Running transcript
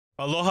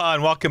Aloha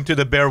and welcome to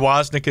the Bear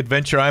Woznick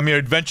Adventure. I'm your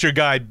adventure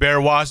guide, Bear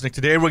Woznick.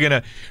 Today we're going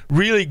to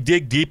really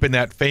dig deep in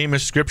that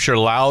famous scripture,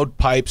 loud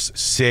pipes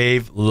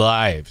save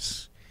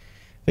lives.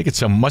 I think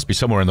it must be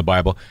somewhere in the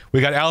Bible.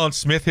 We got Alan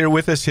Smith here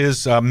with us.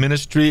 His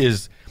ministry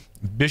is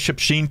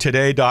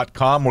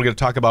bishopsheentoday.com. We're going to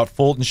talk about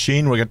Fulton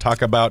Sheen. We're going to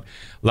talk about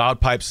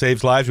loud pipes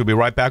saves lives. We'll be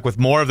right back with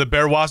more of the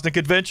Bear Woznick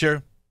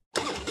Adventure.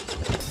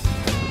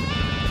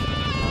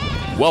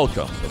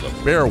 Welcome to the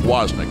Bear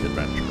Woznick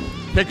Adventure.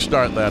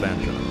 Kickstart that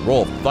engine and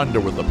roll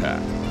thunder with the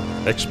pack.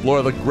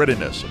 Explore the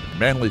grittiness of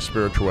manly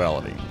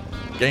spirituality.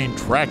 Gain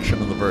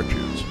traction in the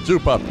virtues.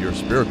 Soup up your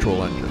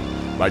spiritual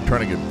engine by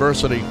turning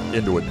adversity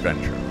into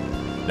adventure.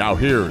 Now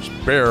here's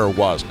Bear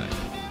Woznick.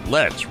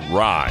 Let's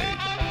ride.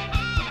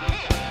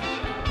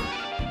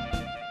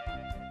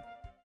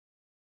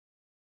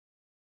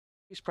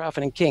 Priest,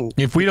 prophet, and king.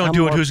 If we don't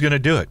do it, who's going to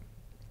do it?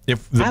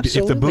 If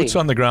the boots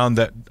on the ground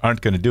that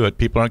aren't going to do it,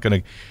 people aren't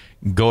going to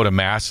go to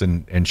mass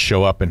and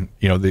show up, and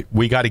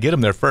we got to get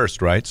them there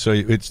first, right? So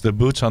it's the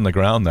boots on the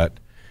ground that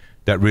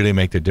really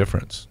make the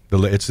difference.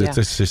 It's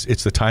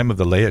the time of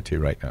the laity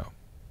right now.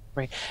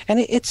 Right,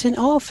 and it's in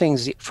all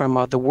things,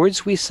 from the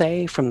words we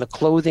say, from the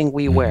clothing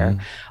we wear.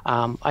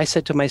 I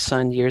said to my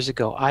son years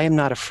ago, I am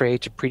not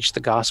afraid to preach the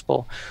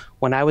gospel.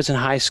 When I was in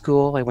high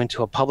school, I went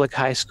to a public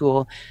high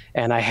school,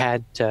 and I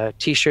had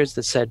T-shirts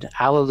that said,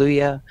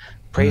 Hallelujah,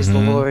 praise the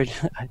Lord,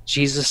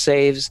 Jesus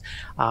saves.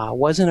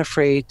 Wasn't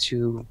afraid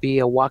to be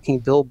a walking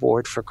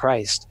billboard for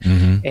Christ.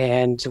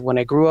 And when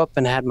I grew up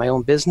and had my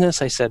own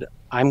business, I said,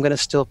 I'm going to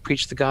still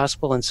preach the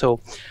gospel. And so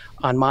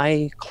on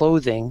my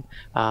clothing,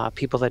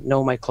 people that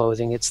know my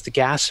clothing, it's the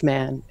gas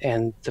man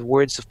and the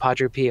words of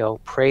Padre Pio,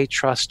 pray,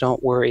 trust,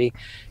 don't worry.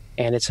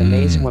 And it's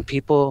amazing when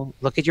people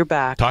look at your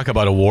back. Talk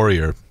about a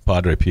warrior,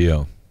 Padre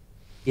Pio.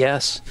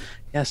 Yes,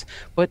 yes.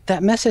 But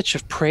that message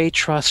of pray,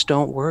 trust,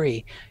 don't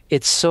worry,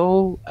 it's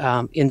so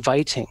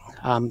inviting.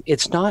 I'm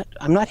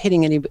not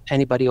hitting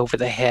anybody over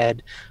the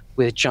head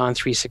with John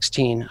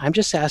 3:16. I'm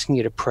just asking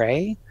you to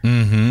pray,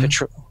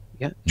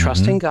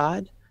 trust in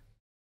God,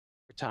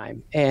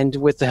 time, and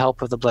with the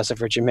help of the Blessed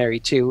Virgin Mary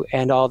too,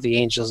 and all the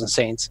angels and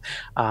saints.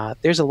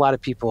 There's a lot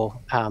of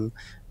people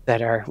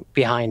that are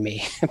behind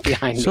me.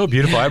 So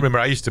beautiful. I remember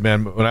I used to,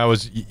 man, when I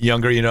was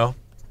younger,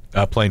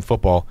 playing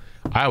football,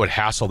 I would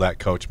hassle that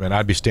coach, man.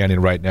 I'd be standing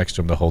right next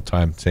to him the whole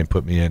time, saying,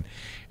 "Put me in."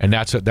 And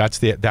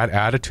that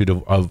attitude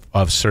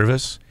of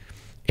service.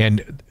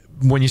 And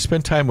when you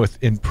spend time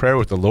in prayer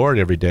with the Lord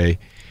every day,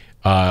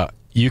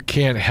 you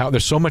can't help.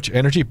 There's so much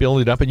energy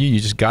building up in you. You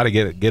just got to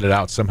get it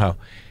out somehow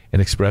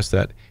and express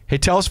that. Hey,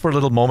 tell us for a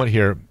little moment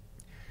here.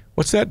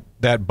 What's that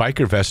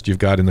biker vest you've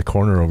got in the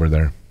corner over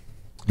there?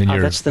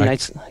 That's the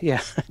Knights. Yeah,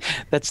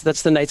 that's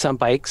the Knights on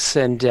Bikes,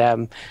 and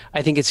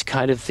I think it's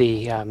kind of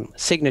the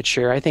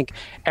signature. I think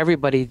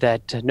everybody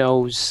that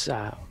knows,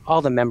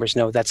 all the members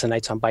know that's the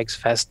Knights on Bikes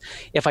vest.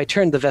 If I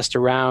turn the vest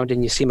around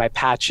and you see my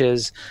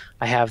patches,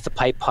 I have the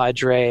Pipe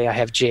Padre, I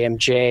have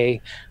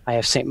JMJ, I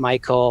have St.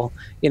 Michael.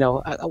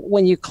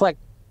 When you collect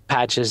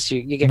patches,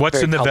 you get What's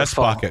very in the colorful. vest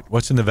pocket?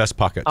 What's in the vest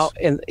pockets? Oh,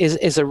 and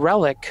is a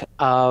relic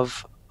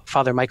of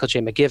Father Michael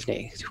J.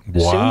 McGivney,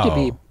 Wow. soon to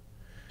be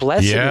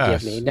Blessed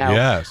McGivney. Now,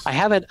 yes. I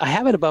have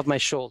it above my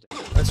shoulder.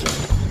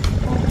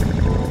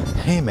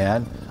 Hey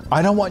man,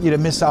 I don't want you to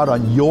miss out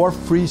on your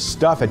free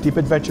stuff at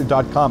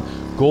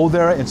deepadventure.com. Go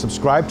there and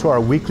subscribe to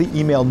our weekly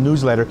email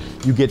newsletter.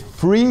 You get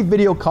free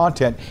video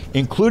content,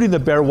 including the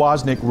Bear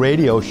Woznick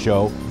radio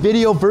show,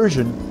 video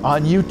version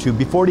on YouTube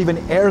before it even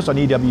airs on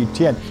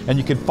EWTN. And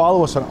you can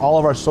follow us on all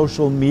of our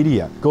social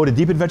media. Go to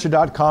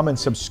deepadventure.com and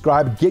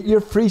subscribe. Get your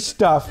free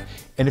stuff.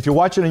 And if you're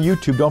watching on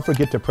YouTube, don't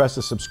forget to press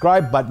the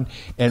subscribe button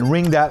and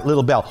ring that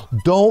little bell.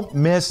 Don't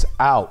miss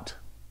out.